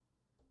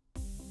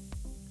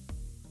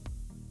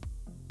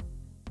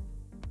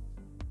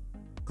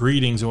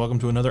Greetings and welcome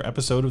to another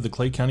episode of the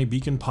Clay County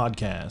Beacon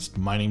podcast.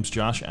 My name's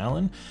Josh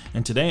Allen,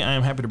 and today I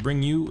am happy to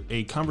bring you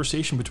a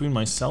conversation between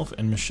myself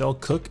and Michelle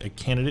Cook, a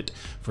candidate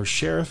for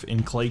sheriff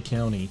in Clay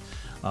County.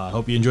 I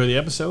hope you enjoy the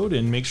episode,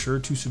 and make sure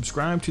to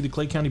subscribe to the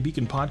Clay County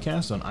Beacon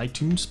podcast on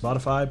iTunes,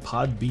 Spotify,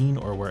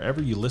 Podbean, or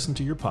wherever you listen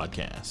to your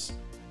podcasts.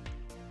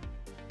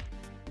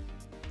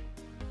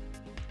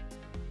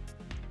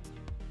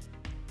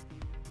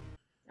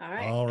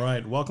 All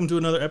right. Welcome to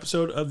another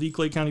episode of the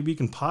Clay County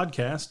Beacon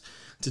podcast.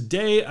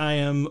 Today, I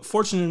am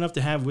fortunate enough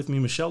to have with me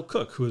Michelle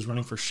Cook, who is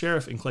running for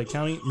sheriff in Clay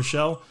County.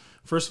 Michelle,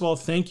 first of all,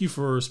 thank you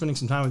for spending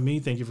some time with me.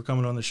 Thank you for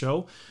coming on the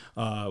show.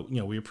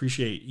 We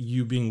appreciate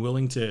you being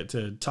willing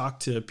to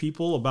talk to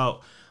people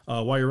about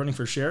why you're running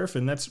for sheriff.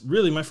 And that's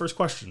really my first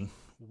question.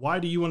 Why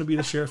do you want to be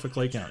the sheriff of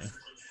Clay County?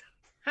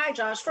 Hi,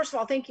 Josh. First of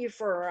all, thank you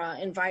for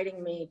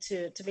inviting me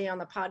to be on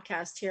the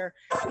podcast here.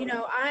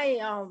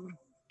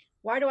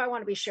 Why do I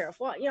want to be sheriff?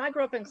 Well, I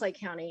grew up in Clay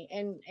County,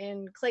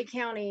 and Clay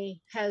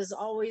County has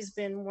always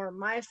been where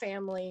my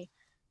family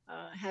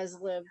has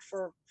lived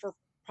for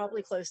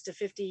probably close to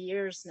 50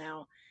 years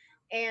now.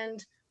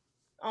 And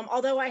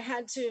although I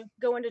had to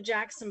go into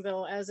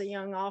Jacksonville as a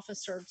young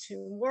officer to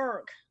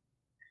work,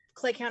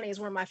 Clay County is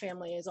where my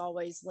family has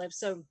always lived.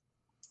 So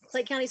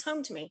Clay County's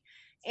home to me.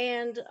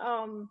 And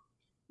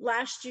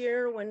last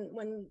year,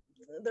 when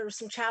there were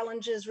some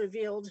challenges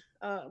revealed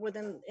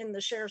in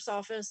the sheriff's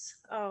office,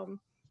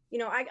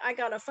 I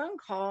got a phone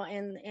call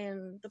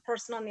and the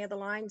person on the other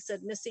line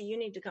said, "Missy, you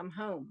need to come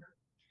home."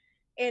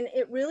 And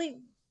it really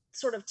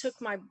sort of took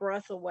my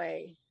breath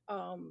away,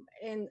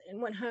 and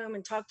went home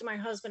and talked to my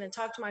husband and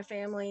talked to my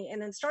family, and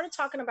then started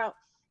talking about,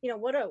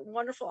 what a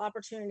wonderful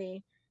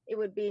opportunity it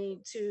would be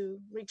to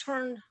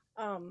return,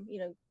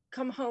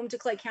 come home to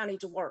Clay County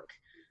to work,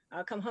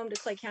 come home to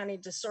Clay County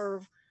to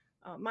serve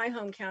my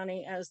home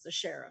county as the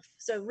sheriff.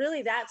 So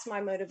really that's my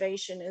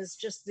motivation, is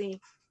just the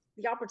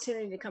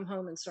opportunity to come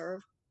home and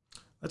serve.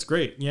 That's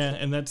great. Yeah.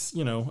 And that's,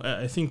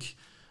 I think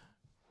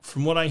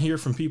from what I hear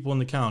from people in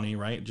the county,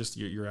 right, just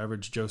your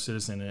average Joe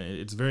citizen,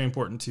 it's very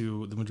important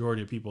to the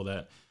majority of people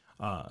that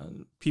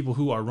people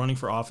who are running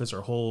for office or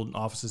hold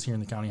offices here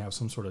in the county have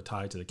some sort of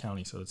tie to the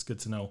county. So it's good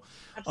to know.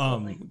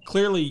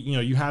 Clearly,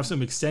 you have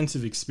some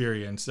extensive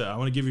experience. I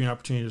want to give you an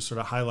opportunity to sort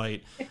of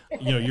highlight,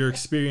 your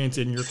experience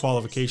and your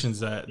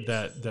qualifications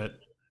that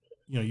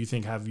you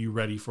think have you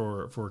ready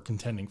for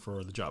contending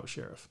for the job of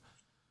sheriff.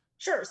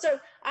 Sure. So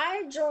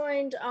I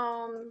joined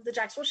the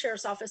Jacksonville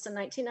Sheriff's Office in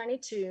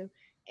 1992,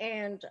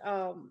 and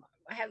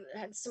I have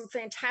had some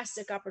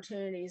fantastic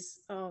opportunities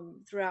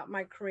throughout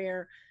my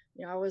career.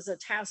 I was a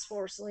task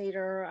force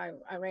leader.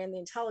 I ran the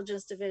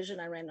intelligence division.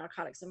 I ran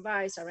narcotics and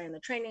vice. I ran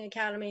the training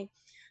academy.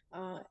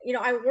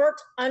 I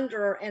worked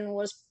under and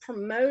was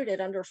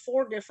promoted under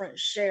 4 different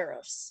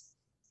sheriffs.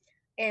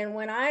 And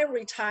when I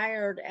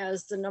retired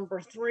as the number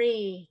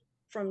 3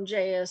 from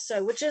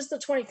JSO, which is the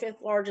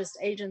 25th largest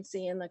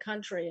agency in the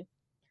country,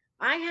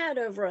 I had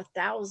over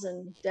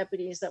 1,000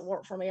 deputies that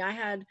worked for me. I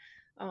had,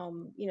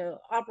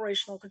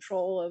 operational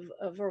control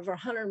of over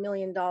 $100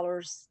 million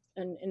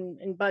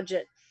in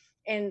budget.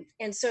 And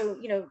so,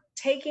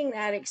 taking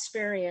that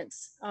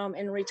experience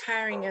and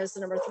retiring as the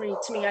number 3,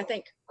 to me, I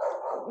think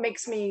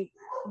makes me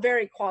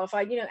very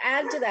qualified.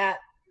 Add to that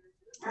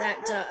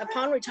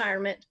upon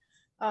retirement,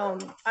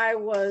 I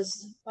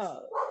was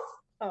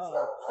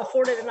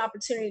afforded an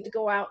opportunity to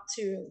go out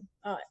to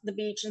the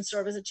beach and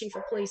serve as a chief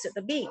of police at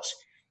the beach.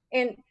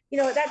 And,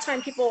 at that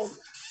time, people,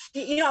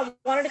 I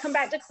wanted to come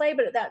back to Clay,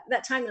 but at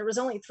that time, there was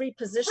only 3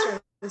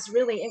 positions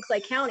really in Clay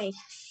County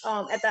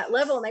at that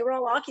level, and they were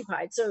all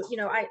occupied. So,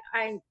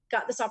 I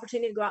got this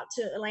opportunity to go out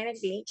to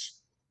Atlantic Beach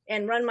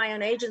and run my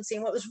own agency.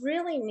 And what was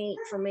really neat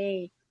for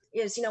me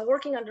is,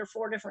 working under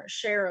 4 different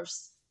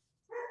sheriffs,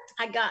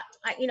 I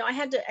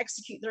had to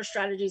execute their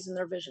strategies and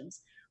their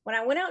visions. When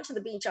I went out to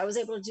the beach, I was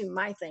able to do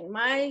my thing,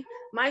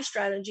 my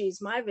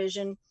strategies, my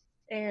vision.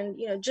 And,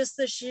 just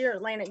this year,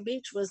 Atlantic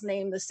Beach was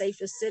named the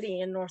safest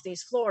city in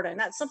Northeast Florida. And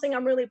that's something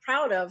I'm really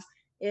proud of,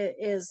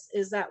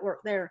 is that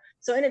work there.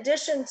 So in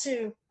addition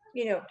to,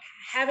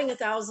 having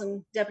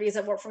 1,000 deputies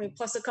that work for me,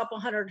 plus a couple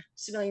hundred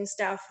civilian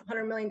staff,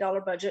 $100 million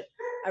budget,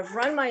 I've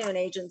run my own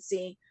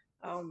agency.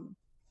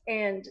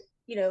 And,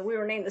 we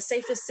were named the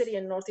safest city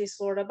in Northeast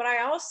Florida. But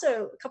I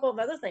also, a couple of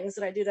other things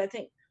that I do that I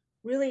think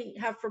really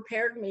have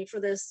prepared me for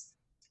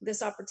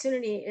this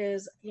opportunity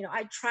is,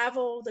 I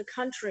travel the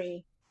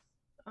country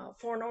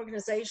for an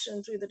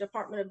organization through the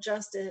Department of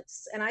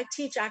Justice, and I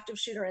teach active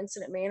shooter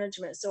incident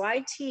management. So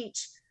I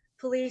teach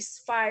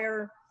police,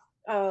 fire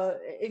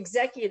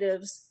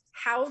executives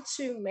how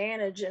to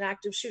manage an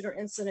active shooter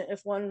incident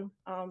if one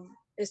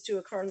is to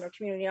occur in their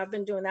community. I've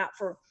been doing that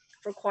for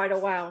quite a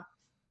while.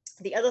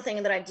 The other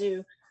thing that I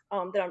do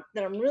that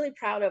I'm really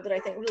proud of, that I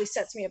think really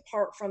sets me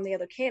apart from the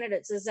other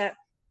candidates, is that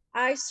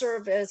I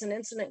serve as an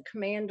incident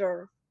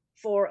commander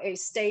for a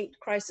state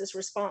crisis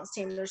response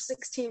team. There's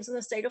 6 teams in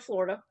the state of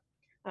Florida.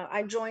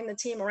 I joined the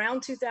team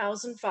around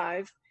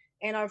 2005,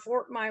 and I've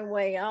worked my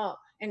way up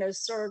and have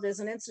served as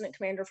an incident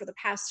commander for the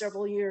past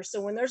several years. So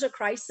when there's a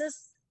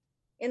crisis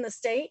in the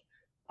state,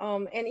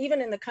 And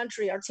even in the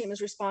country, our team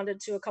has responded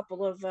to a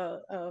couple of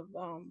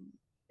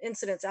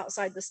incidents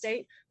outside the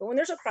state. But when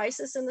there's a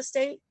crisis in the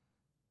state,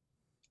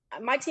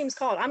 my team's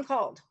called. I'm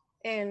called.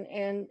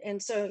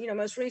 And so,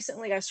 most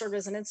recently I served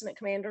as an incident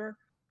commander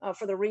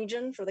for the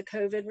region for the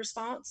COVID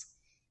response.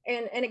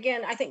 And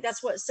again, I think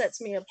that's what sets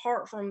me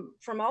apart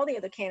from all the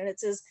other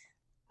candidates is,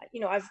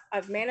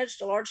 I've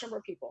managed a large number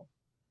of people.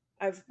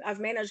 I've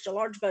managed a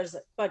large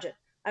budget.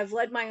 I've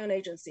led my own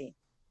agency.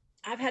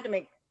 I've had to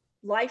make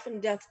life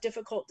and death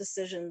difficult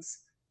decisions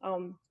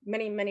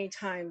many, many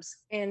times.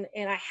 And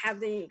I have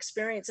the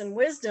experience and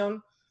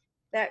wisdom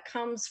that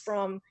comes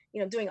from,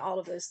 doing all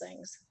of those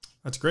things.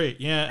 That's great.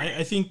 Yeah,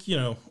 I think,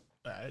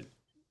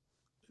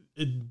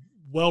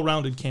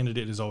 well-rounded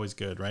candidate is always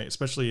good, right?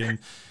 Especially in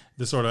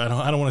the sort of,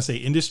 I don't want to say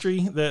industry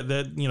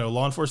that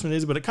law enforcement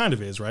is, but it kind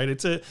of is,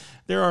 right?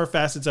 There are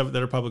facets of it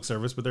that are public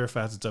service, but there are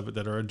facets of it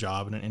that are a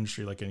job and an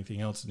industry like anything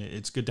else. And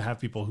it's good to have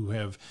people who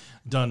have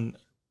done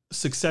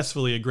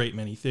successfully a great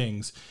many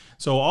things.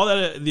 So all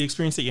that, the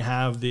experience that you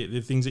have,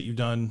 the things that you've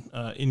done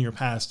in your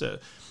past,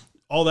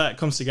 all that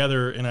comes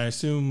together. And I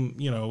assume,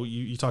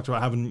 you talked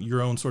about having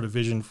your own sort of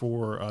vision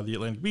for the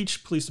Atlantic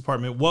Beach Police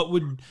Department. What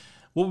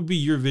would be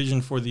your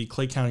vision for the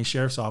Clay County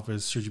Sheriff's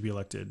Office should you be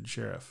elected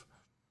sheriff?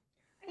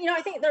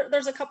 I think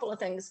there's a couple of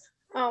things.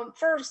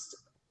 First,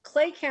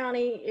 Clay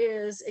County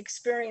is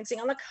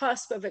on the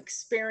cusp of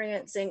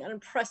experiencing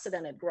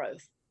unprecedented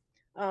growth.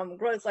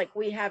 Growth like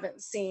we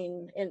haven't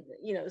seen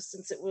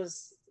since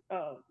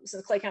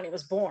Clay County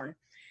was born.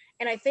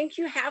 And I think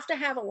you have to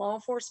have a law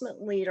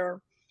enforcement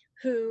leader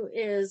who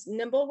is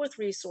nimble with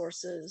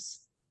resources,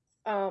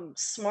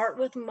 smart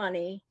with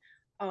money,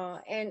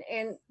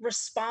 and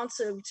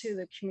responsive to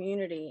the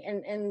community.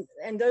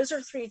 And those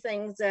are three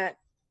things that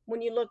when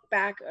you look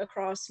back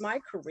across my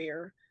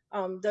career,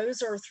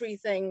 those are three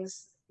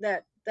things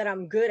that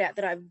I'm good at,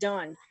 that I've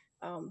done.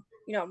 I'm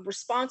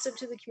responsive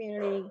to the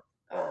community,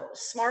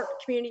 smart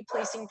community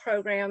policing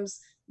programs,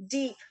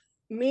 deep,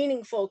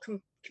 meaningful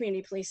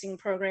community policing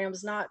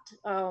programs, not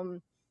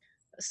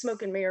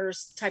smoke and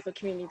mirrors type of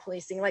community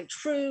policing, like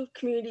true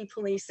community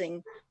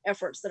policing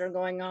efforts that are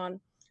going on.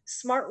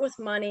 Smart with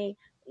money.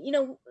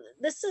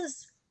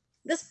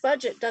 This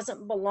budget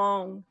doesn't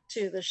belong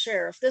to the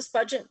sheriff. This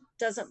budget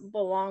doesn't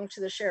belong to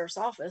the sheriff's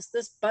office.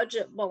 This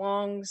budget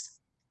belongs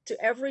to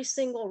every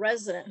single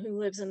resident who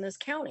lives in this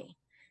county.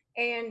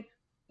 And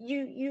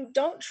you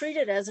don't treat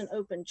it as an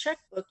open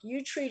checkbook.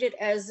 You treat it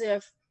as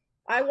if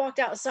I walked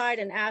outside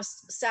and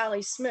asked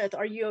Sally Smith,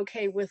 are you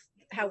okay with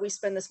how we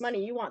spend this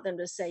money? You want them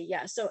to say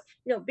yes. So,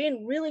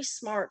 being really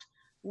smart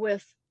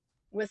with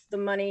the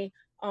money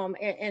and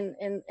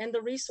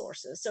the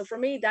resources. So for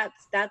me,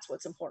 that's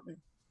what's important.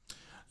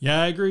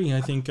 Yeah, I agree.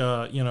 I think,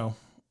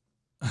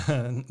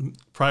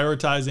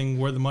 prioritizing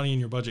where the money in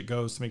your budget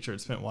goes to make sure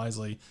it's spent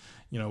wisely,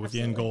 with Absolutely.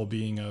 The end goal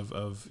being of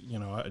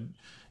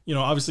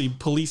obviously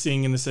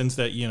policing in the sense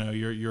that,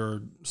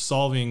 you're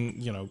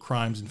solving,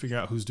 crimes and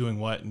figuring out who's doing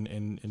what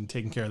and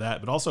taking care of that,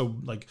 but also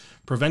like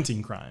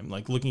preventing crime,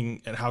 like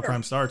looking at how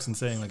crime starts and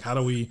saying like, how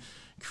do we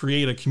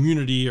create a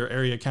community or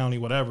area, county,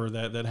 whatever,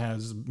 that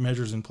has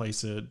measures in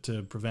place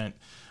to prevent,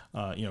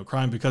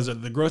 crime, because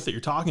of the growth that you're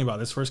talking about.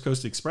 This First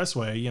Coast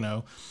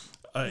Expressway,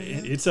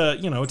 it's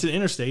an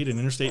interstate, and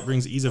interstate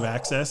brings ease of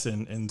access,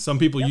 and some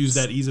people use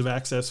that ease of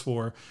access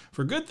for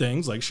good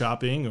things like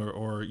shopping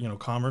or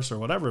commerce or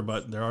whatever.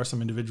 But there are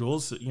some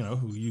individuals,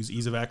 who use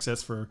ease of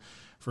access for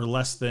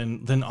less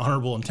than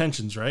honorable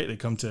intentions, right? They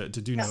come to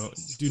do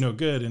no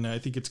good. And I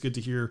think it's good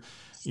to hear,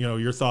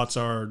 your thoughts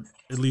are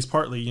at least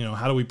partly,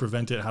 how do we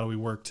prevent it? How do we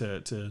work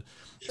to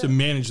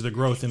manage the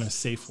growth in a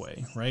safe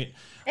way, right?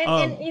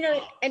 And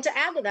to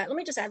add to that, let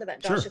me just add to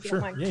that, Josh, if you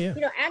don't mind. Yeah.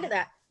 Add to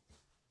that.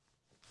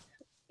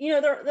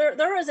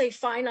 There is a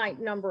finite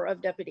number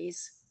of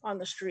deputies on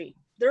the street.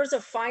 There's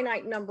a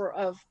finite number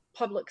of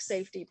public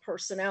safety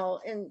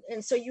personnel.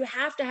 And so you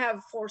have to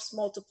have force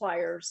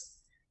multipliers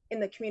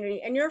in the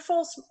community. And your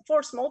force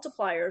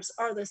multipliers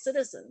are the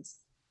citizens.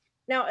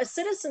 Now, a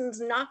citizen's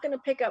not going to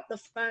pick up the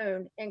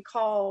phone and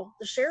call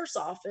the sheriff's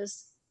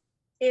office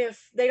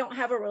if they don't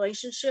have a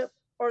relationship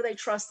or they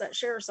trust that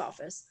sheriff's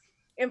office.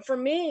 And for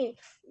me,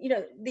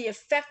 the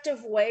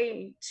effective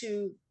way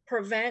to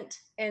prevent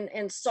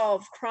and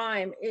solve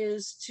crime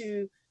is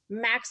to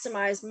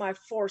maximize my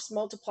force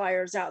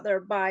multipliers out there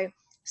by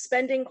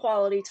spending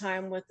quality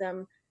time with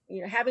them,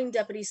 having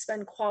deputies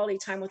spend quality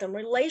time with them.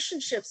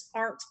 Relationships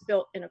aren't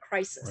built in a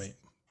crisis. Right.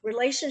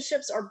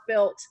 Relationships are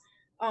built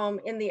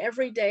in the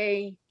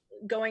everyday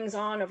goings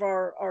on of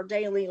our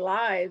daily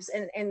lives.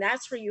 And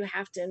that's where you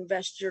have to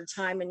invest your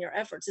time and your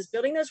efforts, is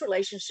building those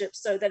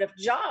relationships so that if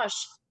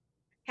Josh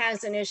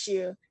has an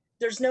issue,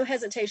 there's no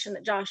hesitation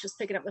that Josh is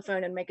picking up the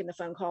phone and making the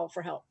phone call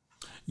for help.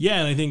 Yeah.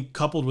 And I think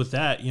coupled with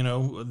that,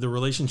 the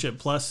relationship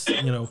plus,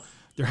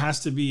 there has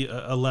to be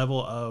a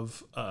level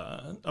of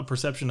a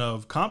perception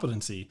of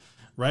competency,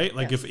 right?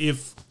 Like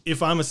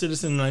if I'm a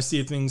citizen and I see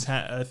a thing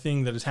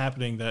that is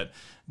happening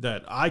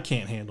that I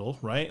can't handle,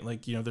 right?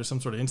 Like, there's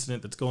some sort of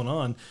incident that's going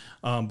on,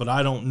 but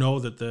I don't know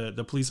that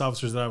the police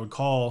officers that I would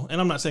call, and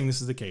I'm not saying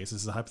this is the case,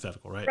 this is a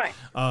hypothetical, right? Right.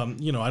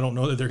 I don't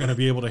know that they're going to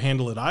be able to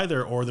handle it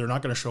either, or they're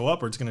not going to show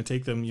up, or it's going to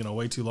take them,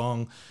 way too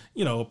long,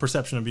 a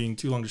perception of being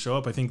too long to show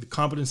up. I think the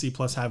competency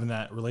plus having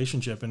that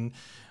relationship, and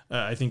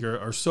I think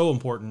are so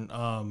important,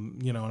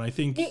 and I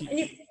think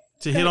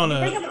to hit on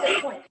bring up a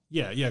good point.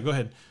 Yeah, go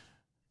ahead.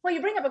 Well,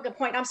 you bring up a good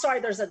point. I'm sorry,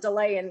 there's a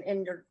delay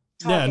in your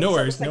talking. Yeah, no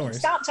worries, no worries.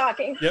 Stop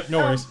talking. Yep, no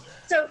worries.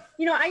 So,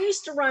 I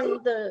used to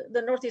run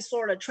the Northeast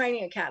Florida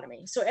Training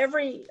Academy. So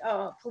every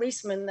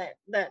policeman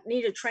that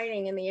needed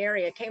training in the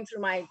area came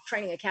through my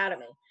training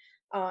academy.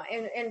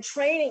 And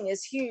training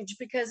is huge,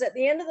 because at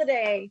the end of the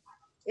day,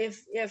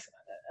 if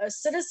a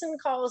citizen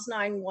calls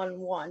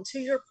 911, to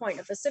your point,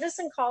 if a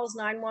citizen calls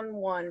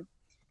 911,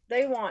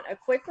 they want a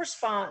quick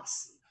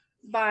response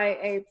by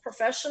a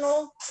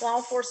professional law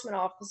enforcement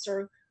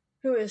officer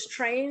who is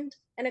trained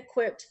and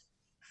equipped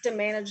to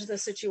manage the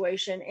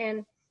situation.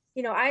 And,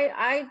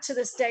 I to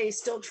this day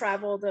still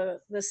travel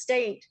the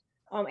state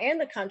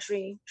and the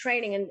country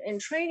training,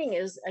 and training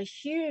is a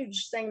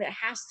huge thing that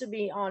has to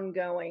be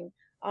ongoing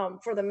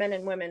for the men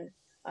and women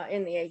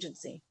in the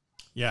agency.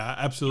 Yeah,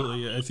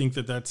 absolutely. I think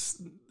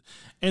that's,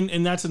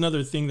 and that's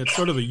another thing that's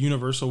sort of a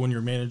universal when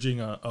you're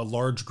managing a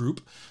large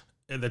group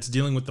that's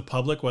dealing with the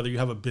public, whether you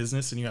have a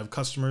business and you have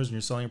customers and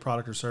you're selling a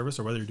product or service,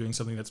 or whether you're doing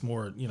something that's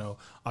more,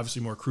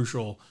 obviously more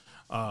crucial,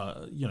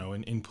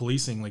 in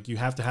policing. Like, you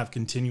have to have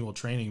continual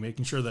training,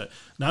 making sure that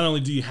not only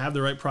do you have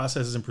the right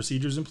processes and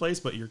procedures in place,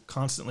 but you're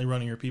constantly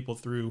running your people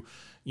through,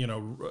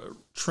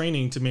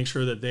 training to make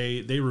sure that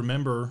they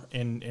remember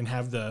and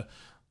have the,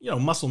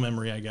 muscle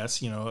memory, I guess,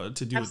 to do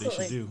Absolutely. what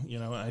they should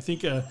do. I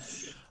think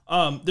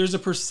there's a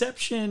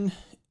perception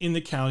in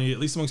the county, at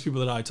least amongst people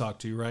that I talk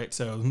to, right?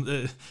 So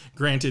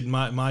granted,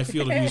 my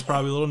field of view is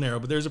probably a little narrow,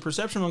 but there's a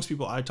perception amongst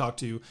people I talk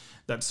to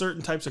that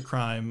certain types of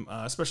crime,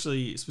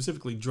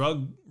 specifically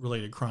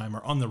drug-related crime,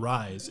 are on the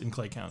rise in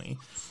Clay County.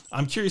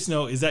 I'm curious to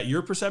know, is that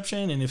your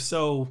perception? And if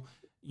so,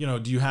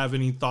 do you have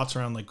any thoughts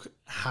around like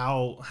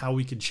how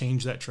we could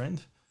change that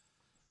trend?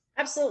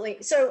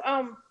 Absolutely. So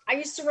I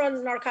used to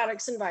run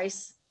narcotics and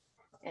vice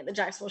at the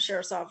Jacksonville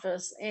Sheriff's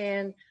Office,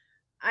 and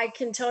I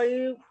can tell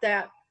you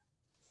that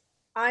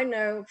I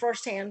know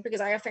firsthand,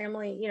 because I have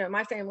family,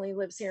 my family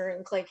lives here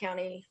in Clay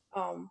County.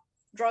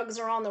 Drugs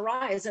are on the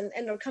rise, and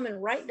they're coming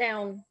right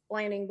down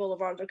Blanding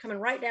Boulevard. They're coming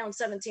right down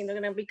 17. They're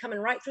going to be coming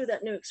right through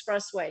that new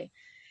expressway.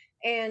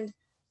 And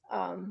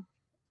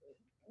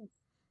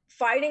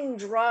fighting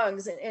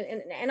drugs,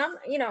 and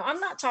I'm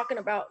not talking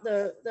about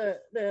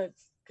the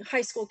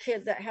high school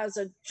kid that has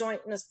a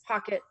joint in his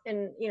pocket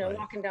and, Right.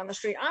 walking down the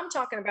street. I'm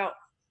talking about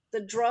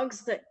the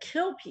drugs that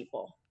kill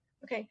people.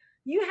 Okay.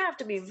 You have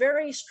to be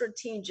very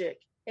strategic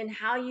in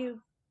how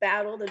you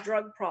battle the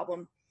drug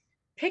problem.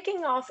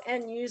 Picking off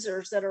end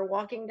users that are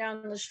walking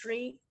down the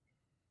street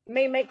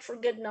may make for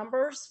good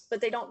numbers, but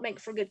they don't make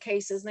for good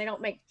cases, and they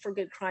don't make for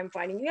good crime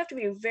fighting. You have to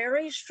be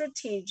very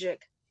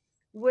strategic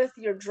with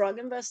your drug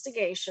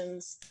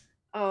investigations.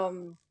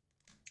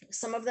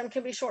 Some of them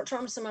can be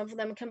short-term, some of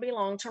them can be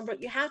long-term,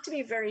 but you have to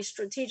be very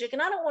strategic.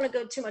 And I don't want to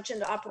go too much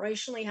into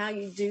operationally how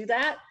you do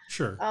that.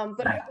 Sure.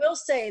 But I will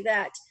say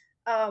that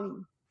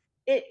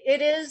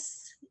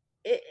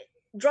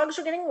drugs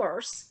are getting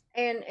worse.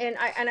 And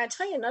I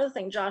tell you another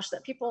thing, Josh,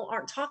 that people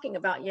aren't talking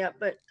about yet,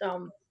 but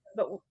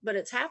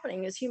it's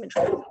happening, is human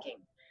trafficking.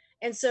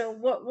 And so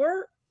what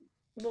we're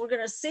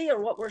going to see,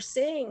 or what we're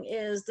seeing,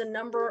 is the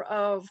number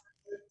of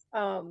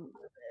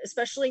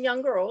especially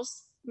young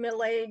girls,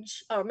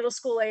 middle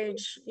school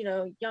age,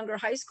 younger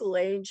high school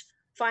age,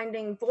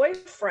 finding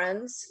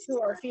boyfriends who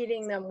are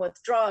feeding them with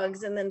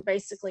drugs and then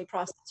basically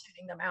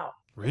prostituting them out.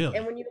 Really?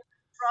 And when you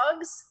have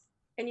drugs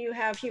and you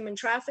have human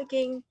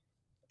trafficking,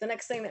 the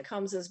next thing that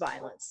comes is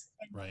violence.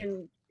 Right.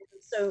 And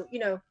so,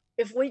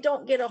 if we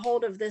don't get a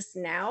hold of this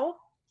now,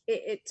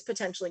 it's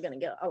potentially going to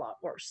get a lot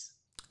worse.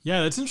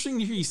 Yeah, that's interesting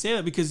to hear you say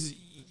that, because,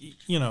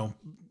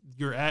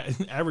 your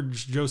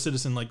average Joe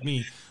citizen like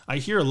me, I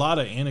hear a lot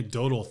of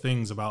anecdotal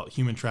things about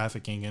human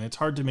trafficking, and it's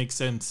hard to make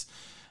sense,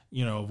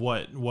 of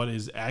what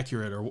is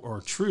accurate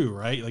or true,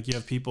 right? Like, you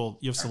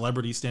have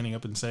celebrities standing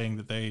up and saying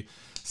that they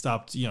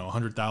stopped,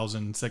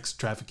 100,000 sex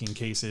trafficking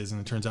cases,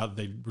 and it turns out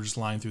that they were just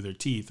lying through their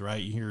teeth,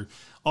 right? You hear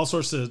all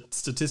sorts of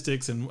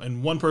statistics,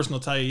 and one person will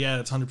tell you, yeah,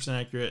 that's 100%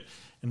 accurate,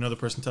 and another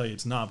person tell you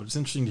it's not. But it's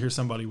interesting to hear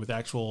somebody with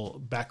actual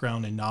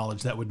background and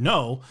knowledge that would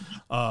know,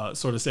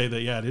 sort of say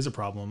that, yeah, it is a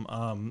problem.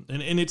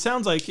 And it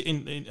sounds like,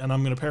 and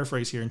I'm going to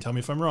paraphrase here and tell me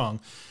if I'm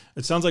wrong,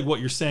 it sounds like what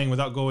you're saying,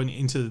 without going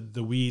into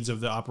the weeds of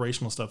the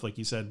operational stuff, like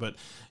you said, but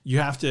you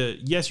have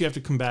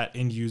to combat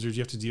end users.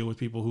 You have to deal with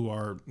people who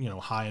are,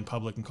 high in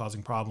public and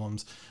causing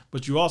problems,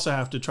 but you also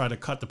have to try to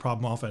cut the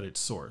problem off at its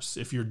source.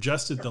 If you're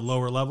just at the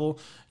lower level,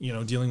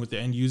 dealing with the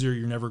end user,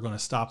 you're never going to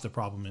stop the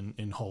problem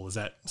in whole. Is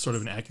that sort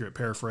of an accurate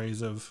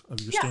paraphrase of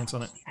your stance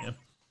on it? Yeah,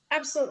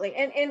 absolutely.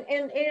 And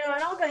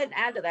I'll go ahead and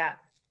add to that.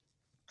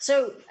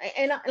 So,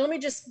 and let me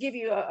just give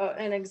you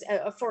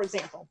for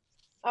example,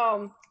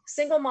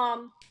 single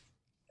mom,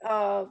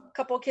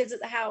 couple of kids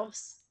at the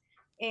house,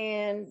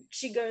 and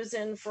she goes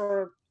in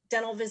for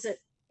dental visit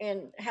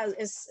and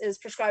is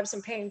prescribed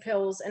some pain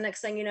pills, and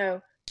next thing you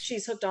know,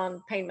 she's hooked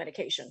on pain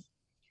medication.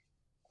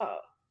 Uh,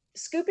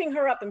 Scooping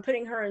her up and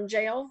putting her in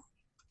jail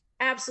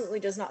absolutely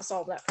does not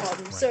solve that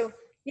problem. Right. So,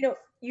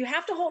 you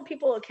have to hold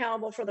people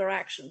accountable for their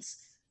actions,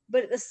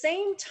 but at the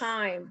same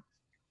time,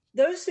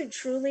 those who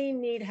truly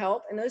need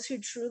help and those who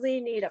truly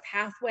need a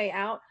pathway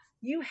out,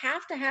 you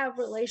have to have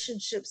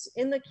relationships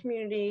in the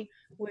community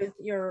with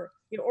your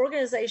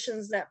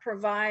organizations that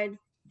provide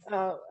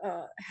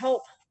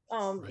help,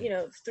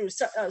 Right. through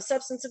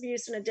substance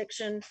abuse and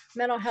addiction,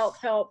 mental health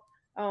help,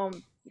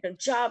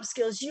 job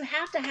skills. You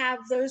have to have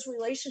those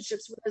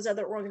relationships with those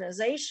other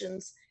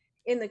organizations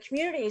in the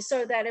community,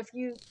 so that if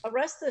you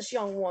arrest this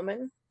young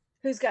woman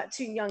who's got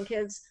two young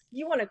kids,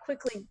 you want to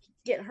quickly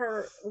get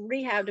her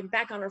rehabbed and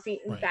back on her feet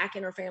and Right. back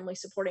in her family,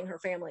 supporting her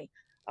family.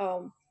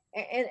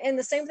 And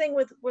the same thing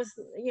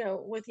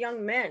with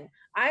young men.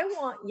 I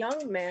want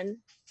young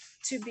men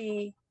to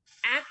be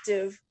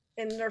active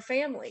in their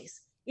families,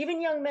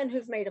 even young men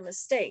who've made a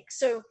mistake.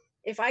 So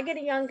if I get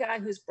a young guy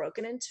who's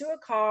broken into a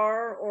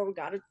car or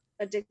got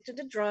addicted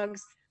to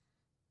drugs,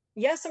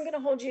 yes, I'm going to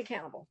hold you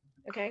accountable.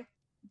 Okay.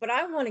 But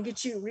I want to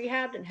get you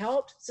rehabbed and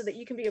helped so that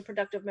you can be a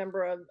productive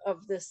member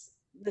of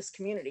this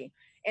community.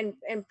 And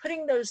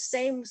putting those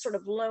same sort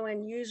of low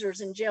end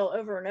users in jail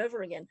over and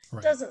over again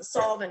Right. doesn't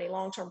solve any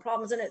long term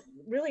problems, and it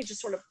really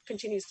just sort of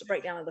continues to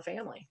break down the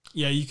family.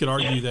 Yeah, you could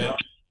argue that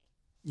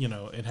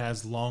it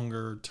has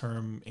longer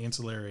term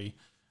ancillary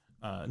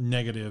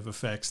negative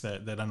effects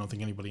that I don't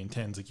think anybody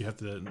intends. Like you have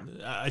to,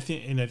 I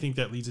think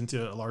that leads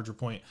into a larger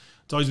point.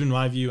 It's always been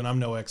my view, and I'm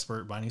no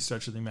expert by any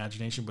stretch of the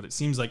imagination, but it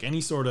seems like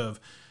any sort of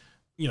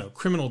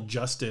criminal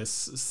justice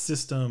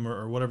system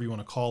or whatever you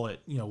want to call it,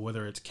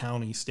 whether it's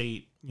county,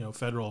 state,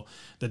 federal,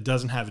 that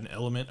doesn't have an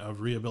element of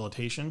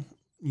rehabilitation,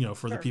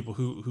 for the Sure. people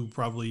who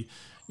probably,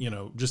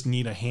 just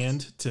need a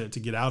hand to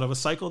get out of a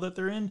cycle that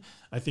they're in.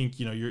 I think,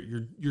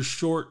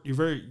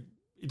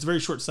 it's very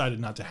short-sighted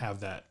not to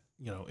have that,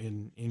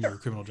 in your Sure.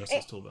 criminal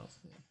justice tool belt.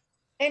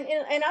 Yeah.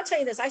 And I'll tell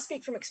you this, I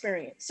speak from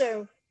experience.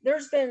 So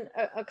there's been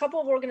a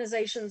couple of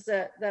organizations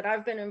that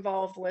I've been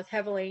involved with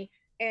heavily,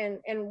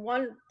 and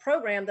one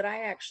program that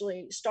I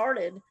actually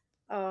started,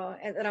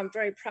 and that I'm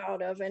very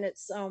proud of, and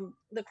it's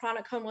the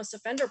Chronic Homeless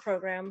Offender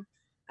Program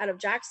out of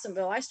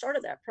Jacksonville. I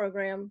started that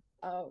program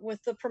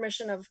with the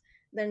permission of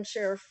then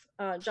Sheriff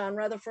John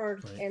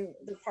Rutherford, Right. and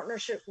the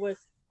partnership with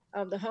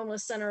the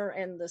Homeless Center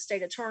and the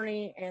state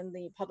attorney and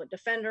the public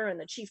defender and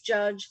the chief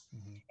judge.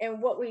 Mm-hmm.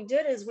 And what we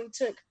did is we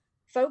took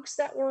folks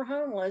that were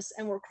homeless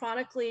and were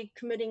chronically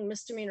committing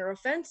misdemeanor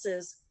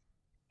offenses,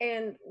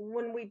 and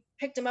when we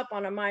picked them up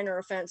on a minor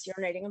offense,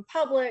 urinating in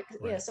public,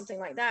 Right. something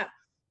like that,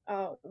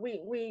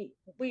 we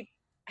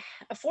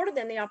afforded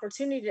them the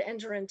opportunity to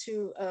enter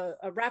into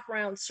a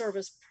wraparound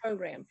service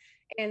program.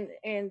 And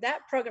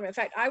that program, in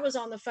fact, I was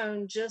on the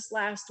phone just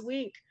last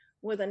week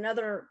with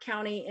another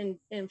county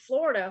in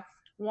Florida,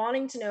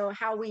 wanting to know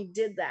how we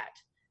did that.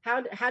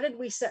 How did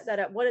we set that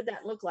up? What did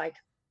that look like?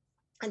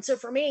 And so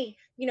for me,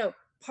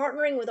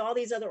 partnering with all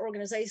these other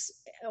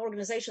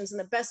organizations in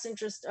the best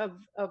interest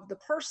of the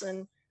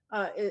person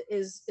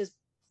is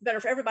better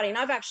for everybody. And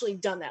I've actually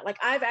done that. Like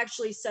I've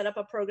actually set up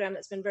a program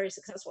that's been very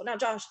successful. Now,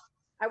 Josh,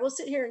 I will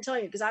sit here and tell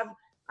you, because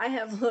I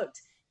have looked,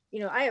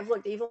 I have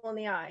looked evil in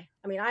the eye.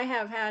 I mean, I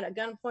have had a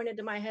gun pointed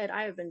to my head.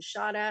 I have been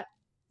shot at.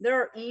 There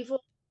are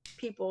evil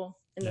people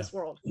in Yeah. this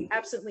world,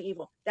 absolutely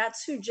evil.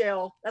 That's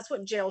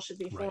what jail should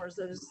be for,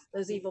 Right. is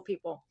those evil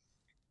people.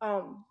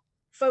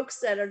 Folks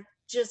that are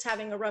just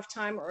having a rough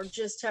time or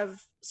just have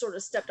sort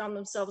of stepped on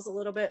themselves a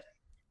little bit,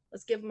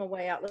 let's give them a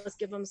way out. Let's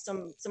give them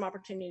some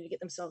opportunity to get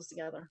themselves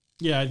together.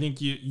 Yeah, I think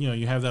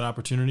you have that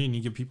opportunity and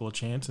you give people a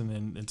chance, and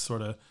then it's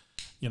sort of,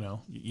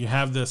 you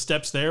have the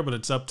steps there, but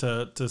it's up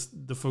to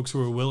the folks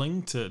who are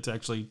willing to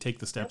actually take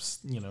the steps,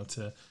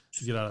 to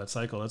get out of that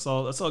cycle. That's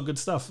all good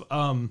stuff.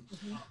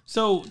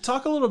 So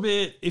talk a little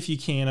bit, if you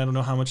can, I don't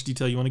know how much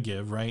detail you want to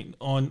give, right,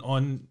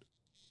 on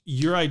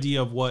your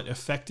idea of what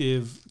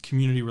effective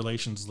community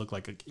relations look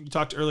like. You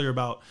talked earlier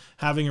about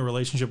having a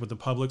relationship with the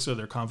public so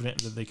they're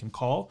confident that they can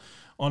call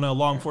on a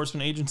law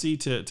enforcement agency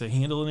to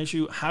handle an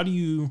issue.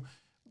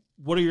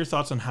 What are your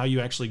thoughts on how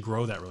you actually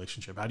grow that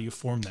relationship? How do you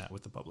form that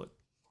with the public?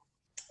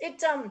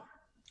 It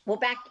well,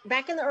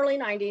 back in the early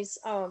 90s,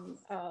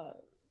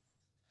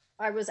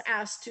 I was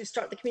asked to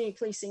start the community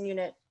policing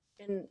unit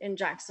in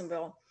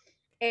Jacksonville.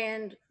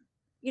 And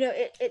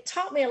it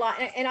taught me a lot.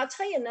 And I'll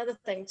tell you another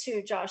thing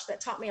too, Josh,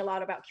 that taught me a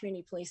lot about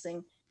community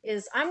policing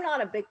is I'm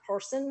not a big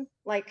person.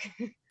 Like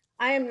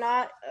I am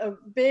not a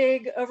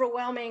big,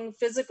 overwhelming,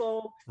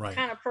 physical Right.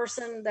 kind of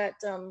person that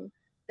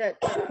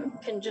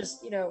can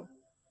just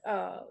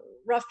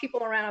rough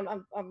people around.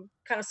 I'm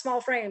kind of small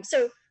frame.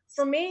 So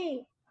for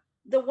me,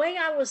 the way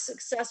I was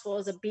successful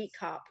as a beat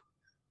cop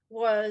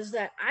was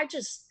that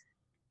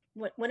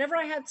whenever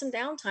I had some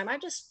downtime, I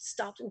just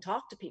stopped and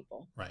talked to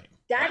people. Right.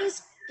 That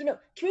is,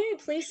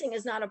 community policing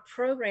is not a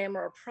program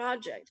or a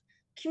project.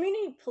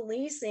 Community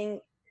policing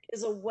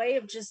is a way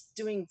of just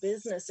doing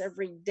business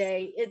every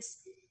day.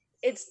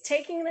 It's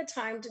taking the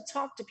time to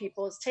talk to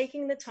people. It's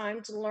taking the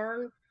time to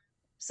learn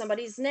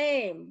somebody's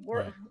name.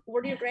 Where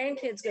do your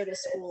grandkids go to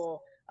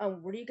school?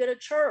 Where do you go to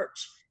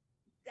church?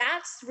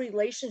 That's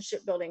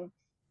relationship building.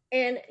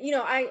 And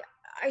I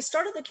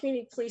started the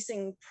community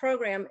policing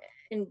program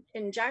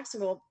in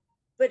Jacksonville,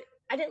 but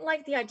I didn't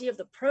like the idea of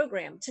the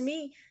program. To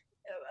me,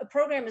 a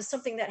program is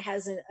something that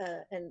has an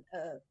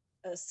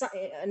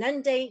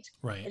end date.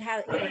 Right. It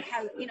has,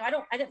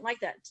 I didn't like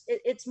that.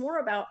 It's more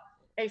about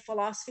a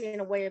philosophy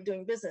and a way of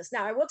doing business.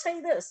 Now, I will tell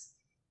you this.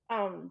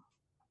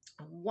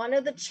 One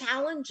of the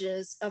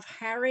challenges of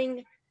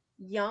hiring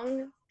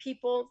young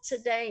people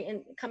today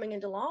and coming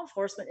into law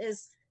enforcement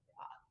is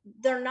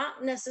they're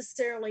not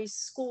necessarily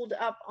schooled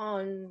up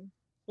on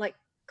like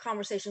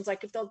conversations,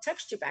 like if they'll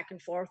text you back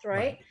and forth,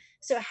 right?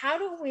 So how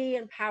do we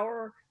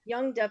empower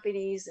young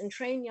deputies and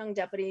train young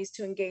deputies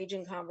to engage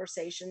in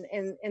conversation?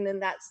 And then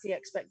that's the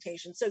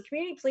expectation. So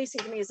community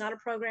policing to me is not a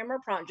program or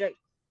a project.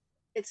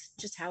 It's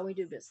just how we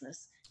do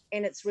business.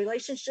 And it's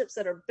relationships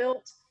that are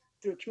built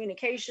through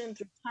communication,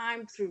 through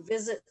time, through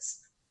visits.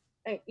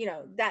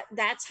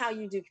 That's how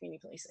you do community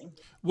policing.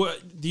 Well,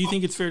 do you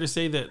think it's fair to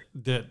say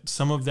that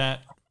some of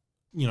that,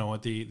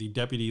 at the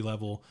deputy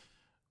level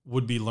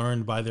would be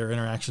learned by their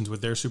interactions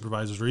with their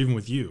supervisors or even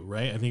with you,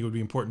 right? I think it would be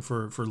important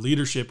for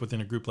leadership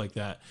within a group like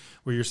that,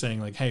 where you're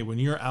saying like, hey, when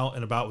you're out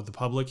and about with the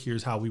public,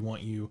 here's how we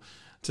want you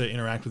to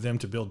interact with them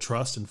to build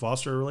trust and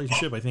foster a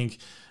relationship. I think,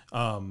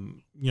 I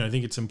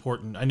think it's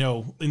important. I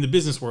know in the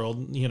business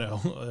world,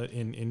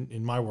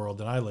 in my world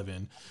that I live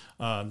in,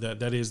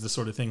 that is the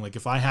sort of thing. Like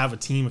if I have a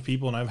team of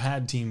people, and I've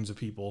had teams of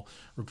people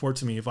report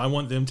to me, if I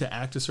want them to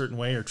act a certain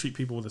way or treat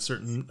people with a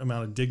certain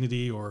amount of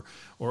dignity or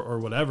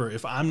whatever,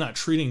 if I'm not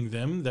treating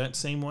them that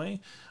same way,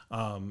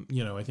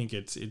 I think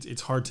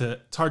it's hard to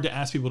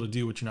ask people to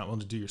do what you're not willing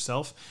to do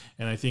yourself.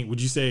 And I think,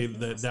 would you say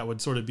that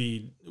would sort of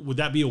would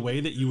that be a way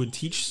that you would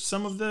teach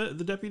some of the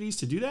deputies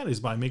to do that, is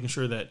by making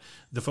sure that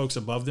the folks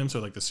above them, so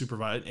like the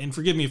supervisor, and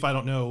forgive me if I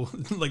don't know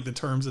like the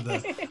terms of the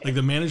like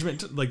the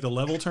management, like the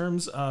level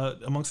terms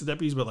amongst the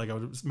deputies, but like I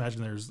would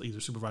imagine there's either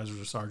supervisors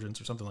or sergeants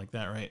or something like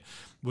that, right?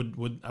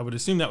 I would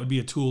assume that would be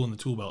a tool in the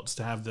tool belts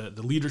to have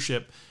the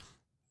leadership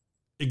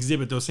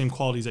exhibit those same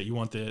qualities that you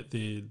want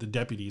the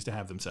deputies to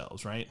have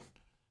themselves, right?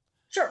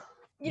 Sure.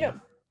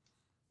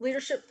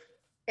 Leadership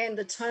and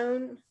the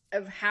tone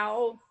of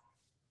how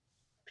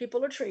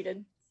people are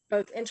treated,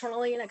 both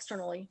internally and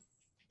externally,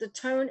 the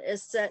tone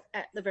is set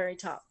at the very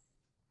top.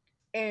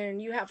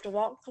 And you have to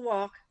walk the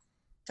walk,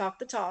 talk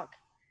the talk,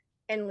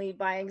 and lead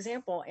by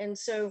example. And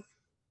so,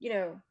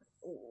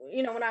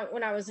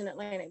 when I was in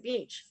Atlantic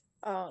Beach,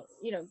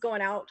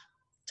 going out,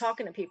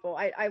 talking to people,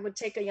 I would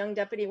take a young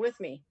deputy with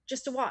me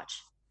just to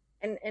watch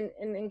and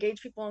engage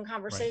people in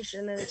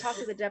conversation. Right. And then talk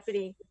to the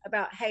deputy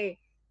about, hey,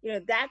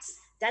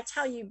 that's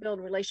how you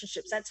build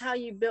relationships. That's how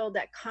you build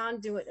that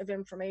conduit of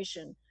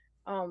information.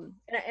 And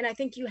I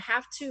think you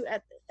have to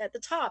at the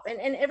top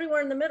and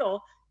everywhere in the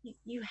middle,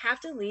 you have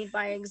to lead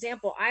by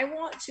example. I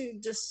want to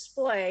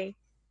display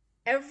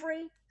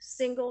every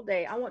single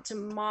day. I want to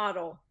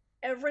model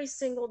every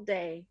single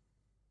day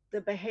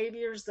the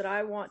behaviors that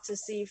I want to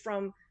see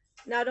from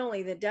not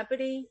only the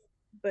deputy,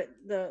 but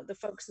the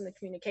folks in the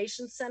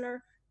communications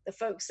center, the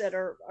folks that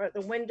are at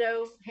the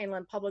window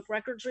handling public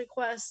records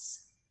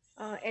requests.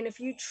 And if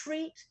you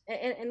treat,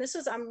 and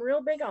I'm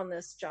real big on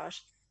this,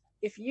 Josh,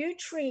 if you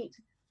treat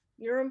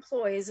your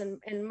employees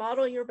and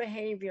model your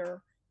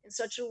behavior in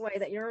such a way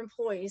that your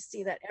employees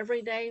see that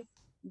every day,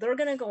 they're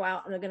going to go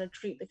out and they're going to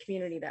treat the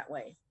community that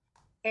way.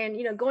 And,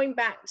 going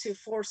back to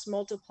force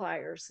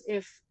multipliers,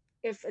 if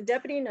a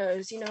deputy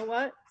knows,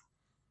 what,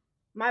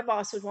 my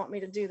boss would want me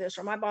to do this,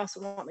 or my boss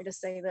would want me to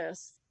say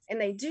this, and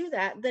they do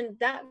that, then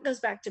that goes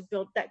back to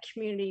build that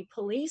community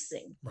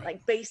policing, right.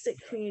 Like basic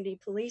community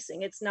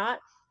policing. It's not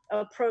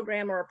a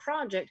program or a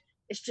project.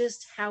 It's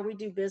just how we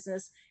do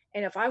business.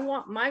 And if I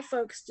want my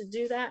folks to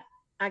do that,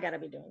 I got to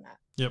be doing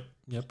that.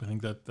 Yep. I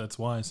think that's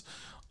wise.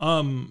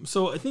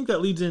 So I think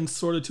that leads in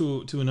sort of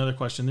to another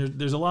question.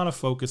 There's a lot of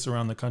focus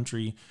around the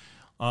country.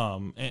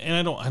 And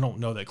I don't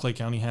know that Clay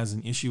County has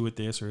an issue with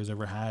this or has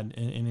ever had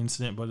an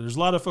incident, but there's a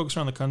lot of focus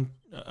around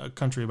the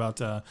country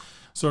about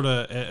sort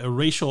of a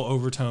racial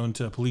overtone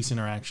to police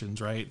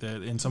interactions, right?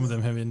 And some of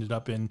them have ended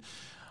up in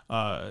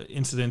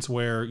incidents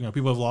where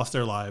people have lost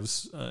their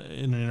lives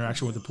in an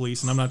interaction with the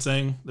police. And I'm not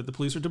saying that the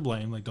police are to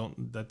blame.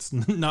 That's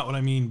not what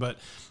I mean. But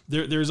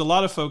there's a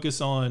lot of focus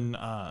on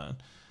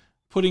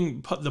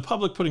the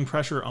public putting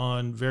pressure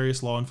on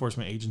various law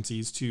enforcement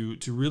agencies to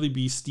really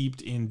be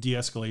steeped in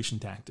de-escalation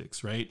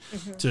tactics, right?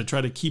 Mm-hmm. To try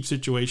to keep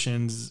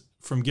situations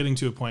from getting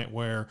to a point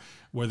where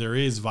there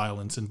is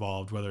violence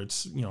involved, whether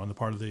it's, on the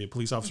part of the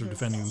police officer mm-hmm.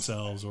 defending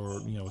themselves or,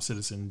 a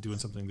citizen doing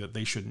something that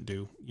they shouldn't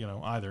do,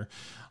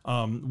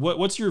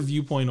 what's your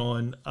viewpoint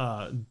on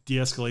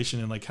de-escalation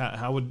and like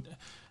how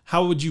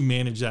how would you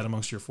manage that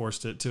amongst your force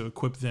to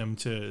equip them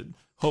to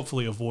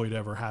hopefully avoid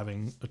ever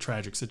having a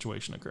tragic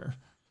situation occur?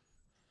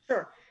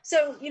 Sure.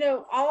 So,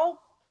 all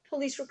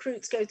police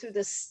recruits go through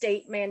the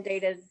state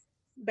mandated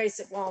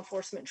basic law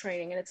enforcement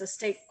training, and it's a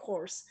state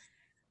course.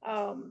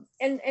 And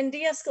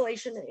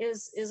de-escalation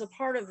is a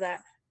part of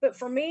that. But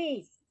for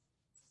me,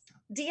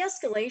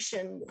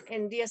 de-escalation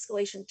and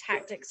de-escalation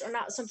tactics are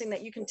not something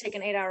that you can take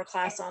an 8-hour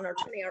class on or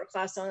 20-hour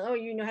class on. Oh,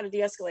 you know how to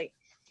de-escalate.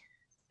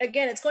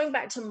 Again, it's going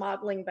back to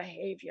modeling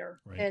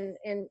behavior, Right.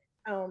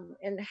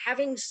 and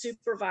having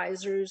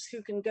supervisors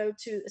who can go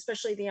to,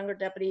 especially the younger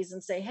deputies,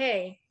 and say,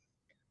 hey,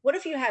 what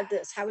if you had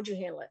this? How would you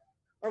handle it?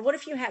 Or what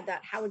if you had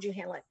that? How would you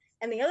handle it?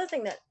 And the other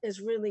thing that is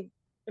really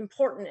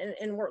important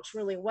and works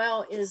really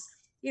well is,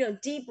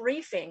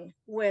 debriefing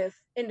with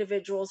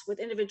individual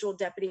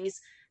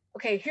deputies.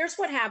 Okay, here's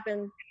what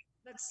happened.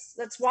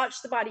 Let's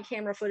watch the body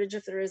camera footage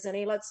if there is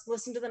any. Let's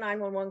listen to the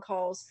 911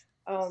 calls.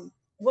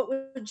 What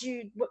did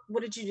you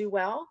do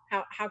well?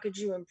 How could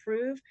you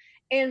improve?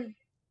 And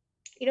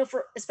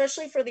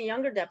especially for the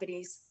younger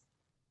deputies,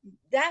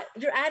 that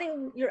you're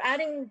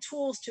adding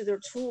tools to their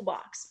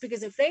toolbox,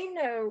 because if they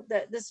know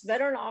that this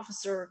veteran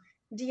officer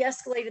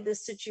de-escalated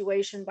this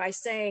situation by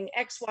saying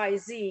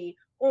XYZ,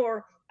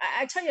 or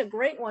I tell you a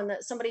great one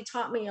that somebody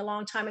taught me a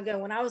long time ago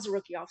when I was a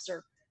rookie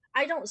officer.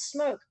 I don't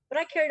smoke, but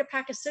I carried a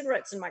pack of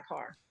cigarettes in my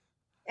car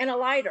and a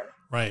lighter.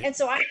 Right. And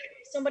so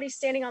somebody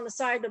standing on the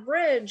side of the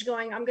bridge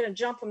going, I'm going to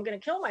jump, I'm going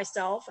to kill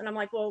myself. And I'm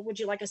like, well, would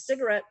you like a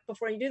cigarette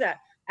before you do that?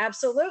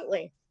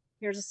 Absolutely.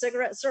 Here's a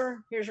cigarette,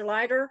 sir. Here's your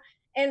lighter.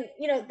 And,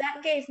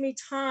 that gave me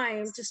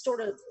time to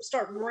sort of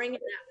start bringing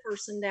that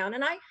person down.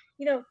 And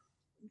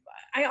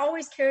I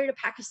always carried a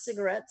pack of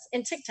cigarettes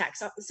and Tic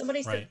Tacs.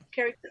 Somebody Right.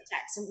 carried Tic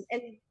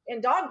Tacs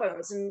and dog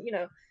bones. And,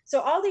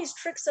 so all these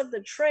tricks of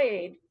the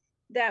trade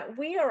that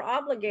we are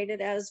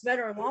obligated as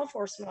veteran law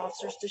enforcement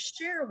officers to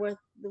share with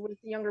the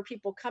younger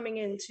people coming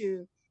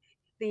into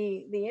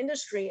the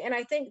industry. And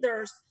I think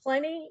there's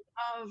plenty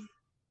of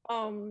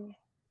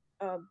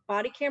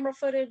body camera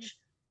footage,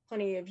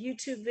 plenty of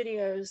YouTube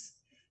videos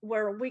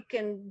where we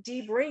can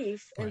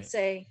debrief and Right.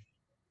 say,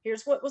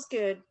 here's what was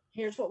good,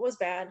 here's what was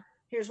bad,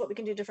 here's what we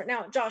can do different.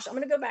 Now, Josh, I'm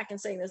going to go back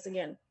and say this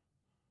again.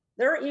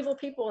 There are evil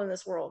people in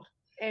this world,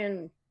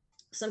 and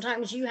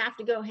sometimes you have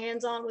to go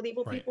hands-on with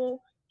evil Right.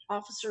 people.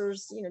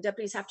 Officers,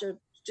 deputies have to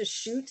just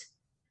shoot,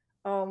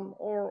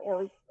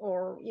 or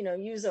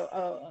use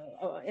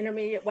a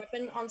intermediate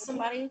weapon on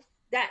somebody.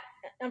 That,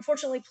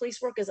 unfortunately,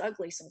 police work is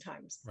ugly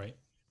sometimes. Right.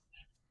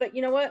 But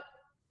you know what?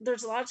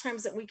 There's a lot of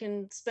times that we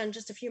can spend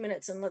just a few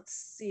minutes and let's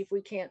see if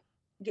we can't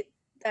get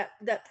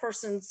that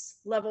person's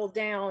level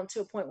down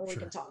to a point where we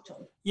Sure. can talk to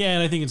them. Yeah,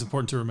 and I think it's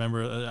important to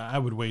remember. I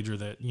would wager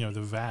that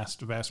the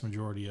vast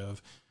majority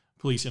of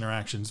police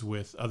interactions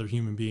with other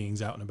human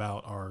beings out and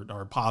about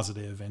are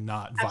positive and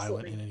not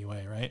violent Absolutely. in any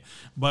way, right?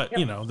 But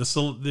Yep.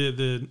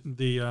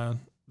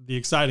 the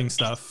exciting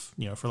stuff,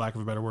 for lack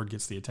of a better word,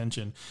 gets the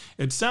attention.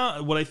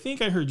 What I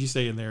think I heard you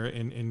say in there,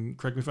 and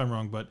correct me if I'm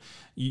wrong, but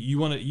you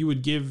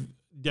would give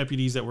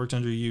deputies that worked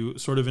under you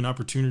sort of an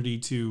opportunity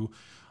to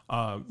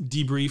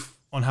debrief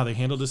on how they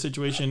handled the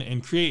situation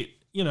and create,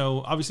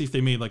 obviously if they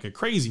made like a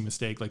crazy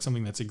mistake, like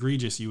something that's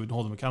egregious, you would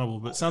hold them accountable.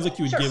 But it sounds like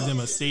you would Sure. give them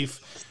a safe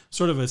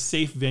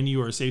venue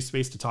or a safe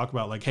space to talk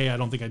about, like, hey, I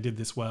don't think I did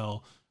this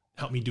well.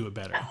 Help me do it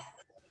better.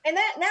 And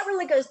that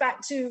really goes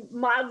back to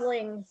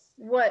modeling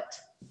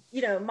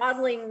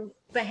modeling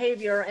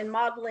behavior and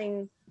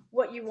modeling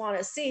what you want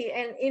to see.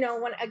 And,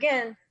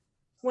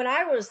 when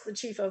I was the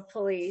chief of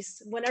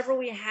police, whenever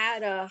we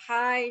had a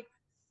high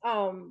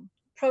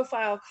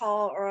profile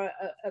call or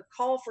a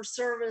call for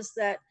service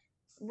that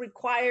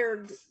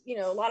required,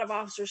 a lot of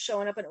officers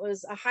showing up, and it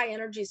was a high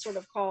energy sort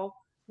of call,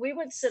 we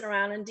would sit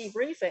around and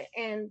debrief it.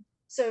 And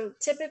so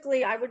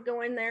typically I would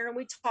go in there and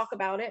we'd talk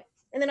about it,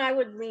 and then I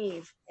would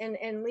leave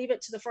and leave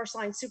it to the first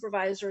line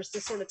supervisors to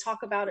sort of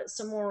talk about it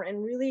some more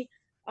and really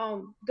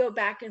go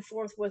back and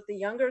forth with the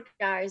younger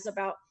guys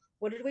about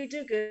what did we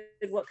do good?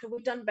 What could we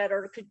have done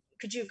better?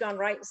 Could you have gone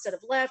right instead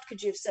of left?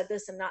 Could you have said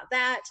this and not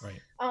that?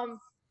 Right.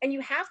 And you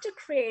have to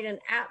create an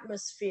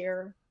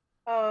atmosphere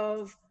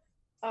of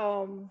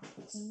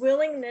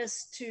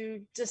willingness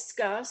to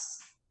discuss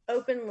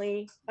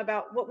openly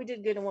about what we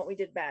did good and what we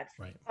did bad.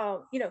 Right.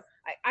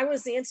 I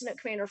was the incident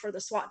commander for the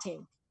SWAT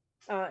team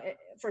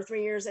for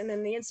 3 years, and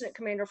then the incident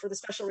commander for the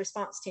special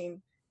response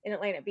team in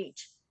Atlantic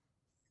Beach.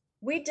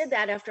 We did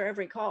that after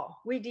every call.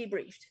 We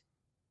debriefed.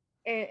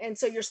 And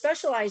so your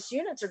specialized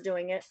units are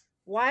doing it.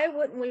 Why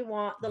wouldn't we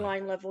want the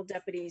line level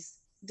deputies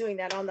doing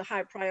that on the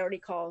high priority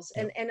calls?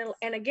 Yep.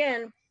 And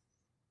again,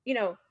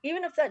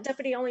 even if that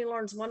deputy only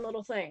learns one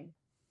little thing,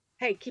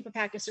 hey, keep a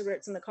pack of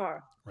cigarettes in the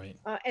car. Right.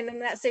 And then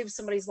that saves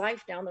somebody's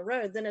life down the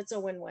road, then it's a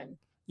win-win.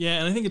 Yeah,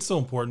 and I think it's so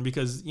important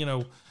because,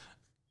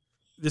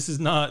 this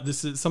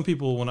is some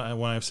people, when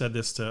I've said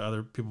this to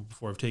other people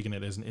before, have taken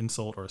it as an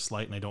insult or a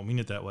slight, and I don't mean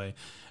it that way.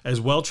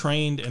 As well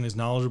trained and as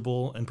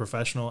knowledgeable and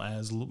professional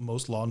as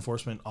most law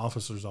enforcement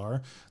officers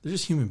are, they're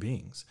just human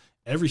beings.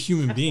 every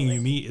human being Absolutely.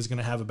 you meet is going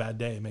to have a bad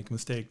day, make a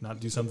mistake, not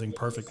do something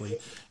perfectly,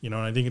 and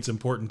I think it's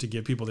important to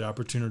give people the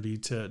opportunity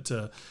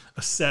to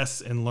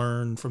assess and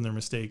learn from their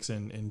mistakes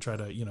and try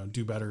to,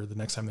 do better the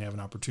next time they have an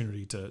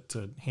opportunity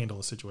to handle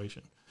a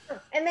situation.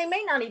 And they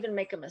may not even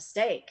make a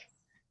mistake.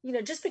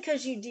 Just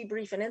because you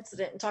debrief an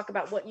incident and talk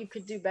about what you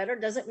could do better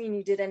doesn't mean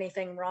you did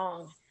anything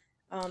wrong.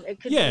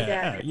 It could be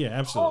that Yeah,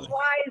 absolutely.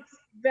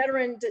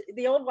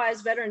 the old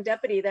wise veteran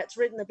deputy that's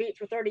ridden the beat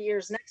for 30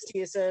 years next to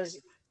you says,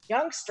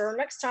 youngster,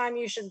 next time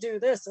you should do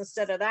this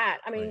instead of that.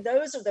 I mean, Right.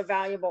 those are the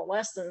valuable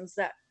lessons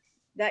that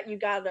you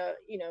gotta,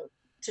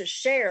 to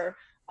share.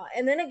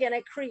 And then again,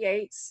 it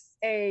creates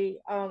an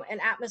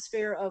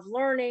atmosphere of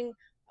learning,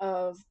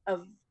 of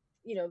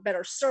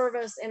better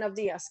service, and of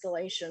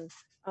de-escalation.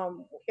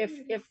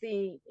 If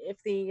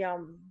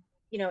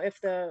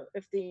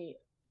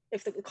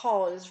the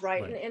call is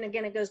right. Right. And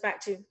again, it goes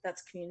back to,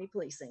 that's community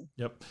policing.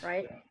 Yep.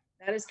 Right.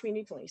 That is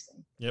community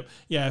policing. Yep.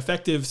 Yeah.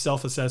 Effective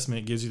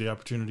self-assessment gives you the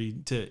opportunity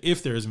to,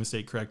 if there is a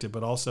mistake, correct it,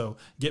 but also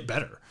get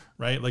better,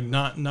 right? Like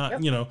not,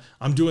 Yep.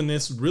 I'm doing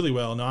this really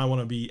well. Now I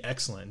want to be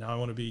excellent. Now I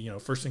want to be,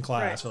 first in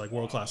class, Right. or like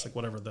world class, like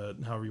whatever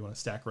however you want to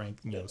stack rank,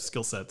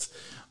 skill sets.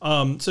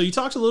 So you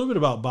talked a little bit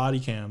about body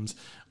cams.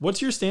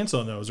 What's your stance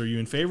on those? Are you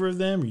in favor of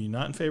them? Are you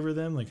not in favor of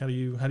them? Like, how do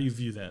you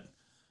view that?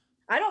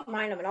 I don't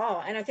mind them at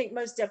all. And I think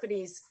most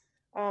deputies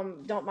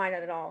don't mind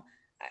it at all.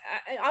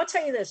 I'll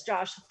tell you this,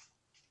 Josh.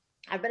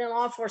 I've been in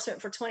law enforcement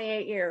for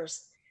 28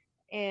 years,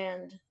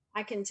 and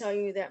I can tell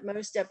you that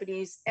most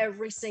deputies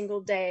every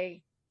single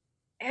day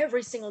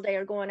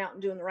are going out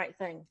and doing the right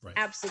thing. Right.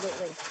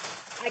 Absolutely.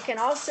 I can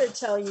also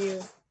tell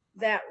you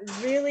that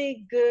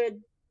really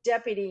good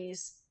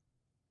deputies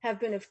have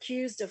been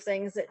accused of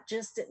things that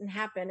just didn't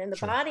happen, and the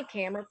Sure. body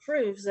camera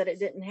proves that it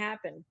didn't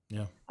happen.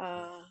 Yeah.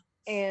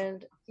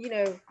 And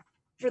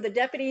for the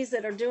deputies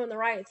that are doing the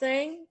right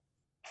thing,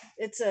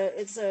 it's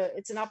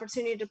an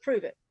opportunity to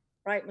prove it,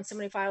 right? When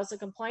somebody files a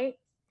complaint.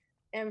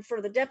 And for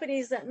the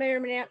deputies that may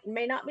or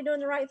may not be doing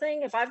the right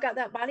thing, if I've got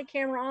that body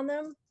camera on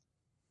them,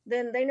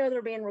 then they know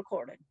they're being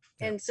recorded.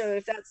 Yeah. And so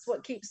if that's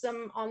what keeps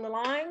them on the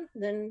line,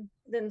 then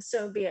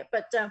so be it.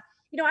 But I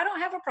don't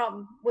have a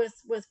problem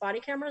with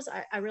body cameras.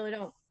 I really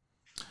don't.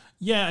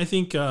 Yeah, I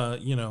think,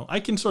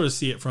 I can sort of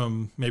see it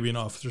from maybe an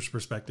officer's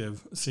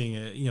perspective, seeing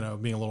it,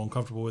 being a little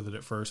uncomfortable with it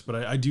at first. But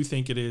I do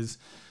think it is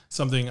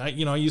something I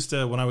used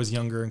to, when I was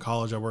younger in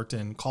college, I worked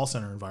in call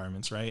center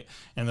environments, right?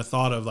 And the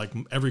thought of like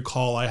every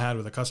call I had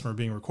with a customer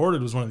being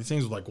recorded was one of these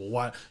things of like, well,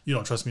 why, you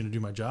don't trust me to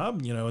do my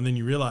job, and then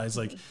you realize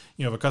like,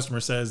 if a customer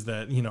says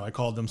that, I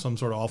called them some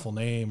sort of awful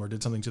name or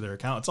did something to their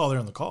account, it's all there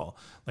on the call.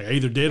 Like I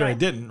either did or I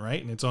didn't,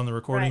 right? And it's on the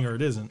recording or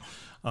it isn't.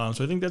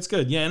 So I think that's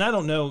good. Yeah. And I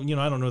don't know,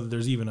 I don't know that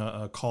there's even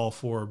a call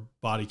for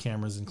body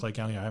cameras in Clay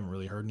County. I haven't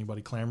really heard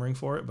anybody clamoring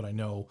for it, but I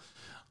know,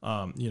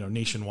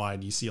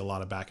 nationwide, you see a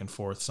lot of back and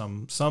forth.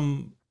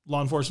 Some law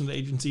enforcement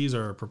agencies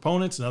are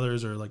proponents and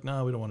others are like,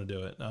 no, we don't want to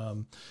do it.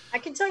 I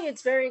can tell you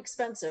it's very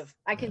expensive.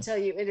 I can tell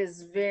you it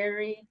is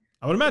very,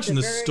 I would imagine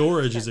the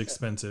storage expensive. is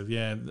expensive.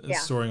 Yeah.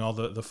 Storing all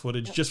the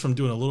footage just from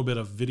doing a little bit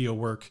of video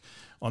work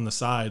on the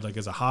side, like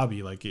as a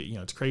hobby, like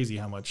it's crazy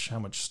how much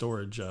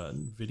storage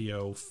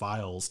video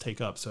files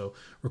take up. So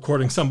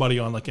recording somebody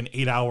on like an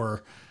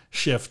 8-hour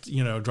shift,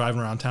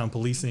 driving around town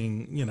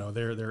policing,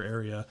 their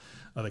area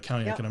of the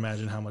county, I can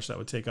imagine how much that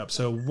would take up.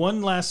 So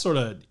one last sort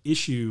of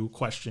issue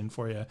question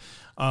for you.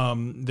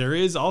 There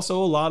is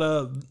also a lot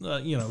of,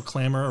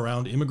 clamor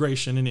around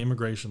immigration and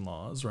immigration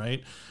laws,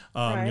 right?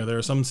 There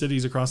are some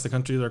cities across the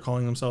country that are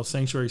calling themselves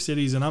sanctuary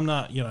cities, and I'm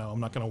not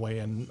going to weigh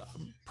in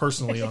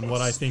personally on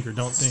what I think or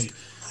don't think.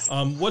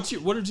 What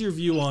is your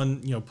view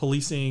on,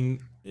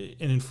 policing and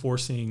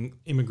enforcing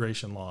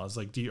immigration laws?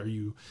 Like,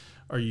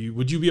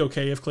 would you be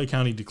okay if Clay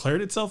County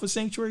declared itself a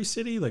sanctuary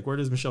city? Like, where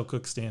does Michelle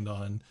Cook stand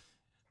on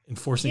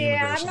enforcing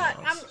immigration laws?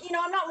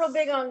 I'm not real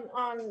big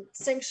on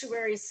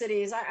sanctuary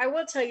cities. I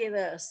will tell you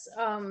this.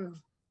 I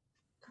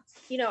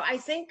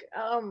think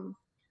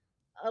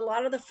a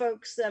lot of the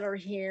folks that are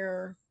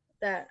here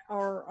that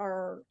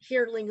are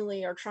here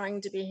legally, are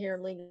trying to be here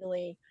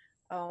legally,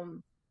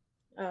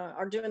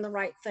 are doing the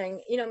right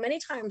thing. Many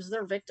times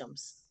they're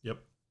victims. Yep.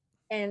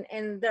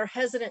 And they're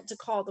hesitant to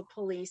call the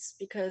police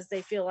because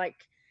they feel like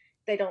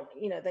they don't,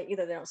 they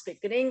either they don't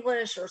speak good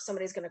English or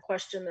somebody's going to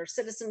question their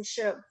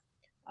citizenship.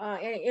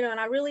 And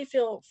I really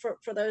feel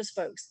for those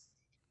folks.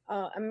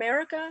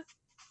 America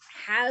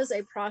has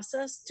a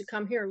process to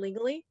come here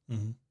legally.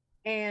 Mm-hmm.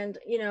 And,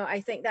 I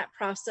think that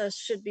process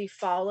should be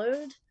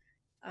followed.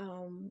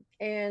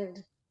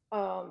 And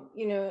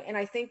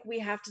I think we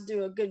have to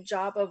do a good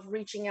job of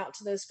reaching out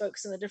to those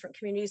folks in the different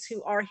communities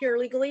who are here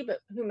legally, but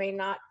who may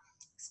not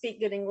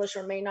speak good English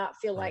or may not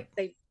feel like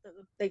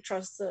they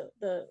trust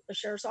the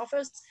sheriff's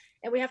office.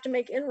 And we have to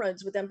make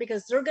inroads with them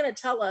because they're going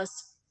to tell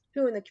us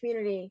who in the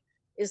community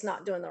is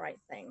not doing the right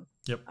thing.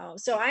 Yep.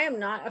 So I am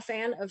not a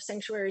fan of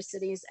sanctuary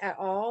cities at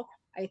all.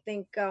 I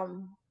think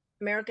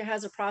America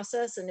has a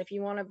process, and if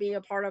you want to be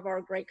a part of our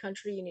great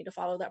country, you need to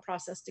follow that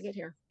process to get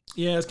here.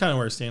 Yeah, it's kind of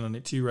where I stand on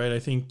it too, right? I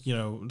think,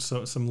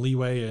 some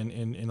leeway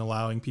in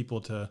allowing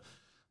people to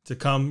to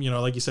come,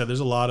 like you said, there's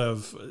a lot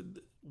of,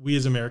 we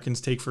as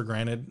Americans take for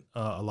granted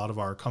a lot of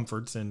our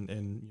comforts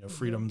and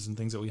freedoms and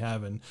things that we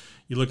have. And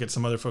you look at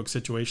some other folks'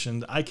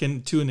 situations, I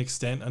can, to an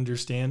extent,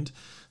 understand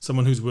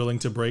someone who's willing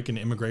to break an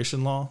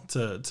immigration law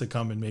to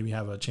come and maybe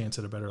have a chance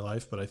at a better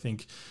life. But I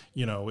think,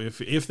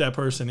 if that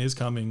person is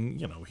coming,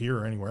 here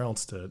or anywhere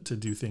else to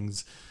do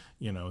things,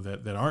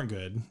 that aren't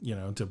good,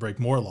 to break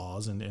more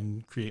laws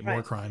and create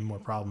more crime, more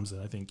problems,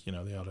 then I think, they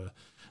ought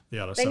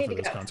to suffer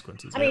those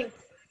consequences. I mean,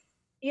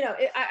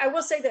 I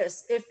will say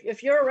this: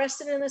 if you're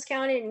arrested in this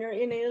county and you're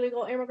an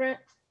illegal immigrant,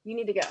 you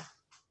need to go.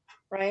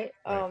 Right?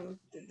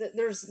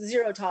 There's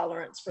zero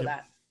tolerance for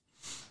that.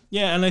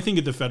 Yeah, and I think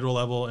at the federal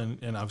level,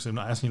 and obviously I'm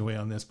not asking you to weigh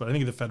on this, but I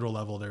think at the federal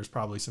level, there's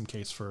probably some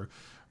case for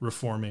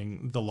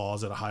reforming the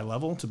laws at a high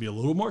level to be a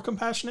little more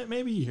compassionate.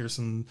 Maybe you hear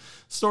some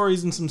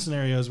stories and some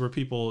scenarios where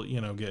people,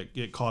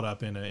 get caught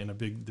up in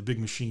the big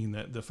machine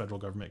that the federal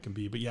government can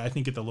be. But yeah, I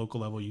think at the local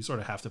level, you sort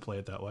of have to play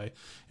it that way.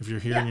 If you're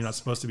here and you're not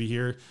supposed to be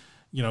here,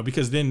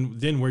 because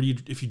then where do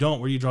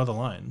you draw the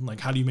line? Like,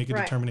 how do you make a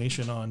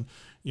determination on,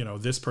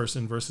 this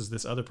person versus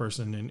this other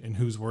person and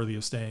who's worthy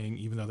of staying,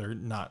 even though they're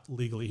not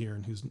legally here,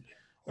 and who's,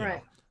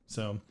 know.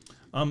 So,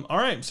 all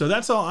right. So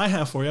that's all I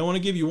have for you. I want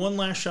to give you one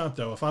last shot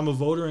though. If I'm a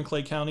voter in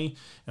Clay County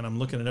and I'm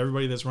looking at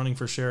everybody that's running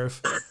for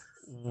sheriff,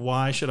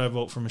 why should I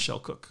vote for Michelle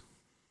Cook?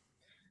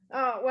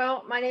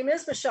 Well, my name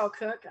is Michelle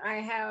Cook. I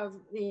have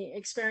the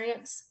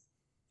experience,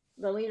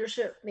 the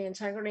leadership, the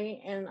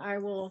integrity, and I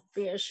will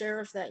be a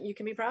sheriff that you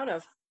can be proud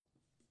of.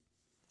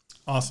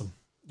 Awesome.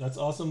 That's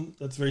awesome.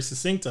 That's very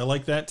succinct. I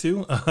like that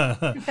too.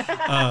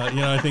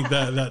 I think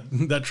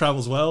that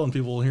travels well and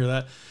people will hear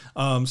that.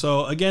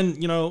 So again,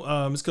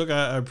 Ms. Cook,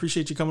 I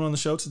appreciate you coming on the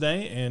show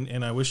today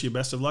and I wish you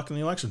best of luck in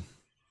the election.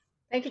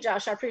 Thank you,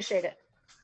 Josh. I appreciate it.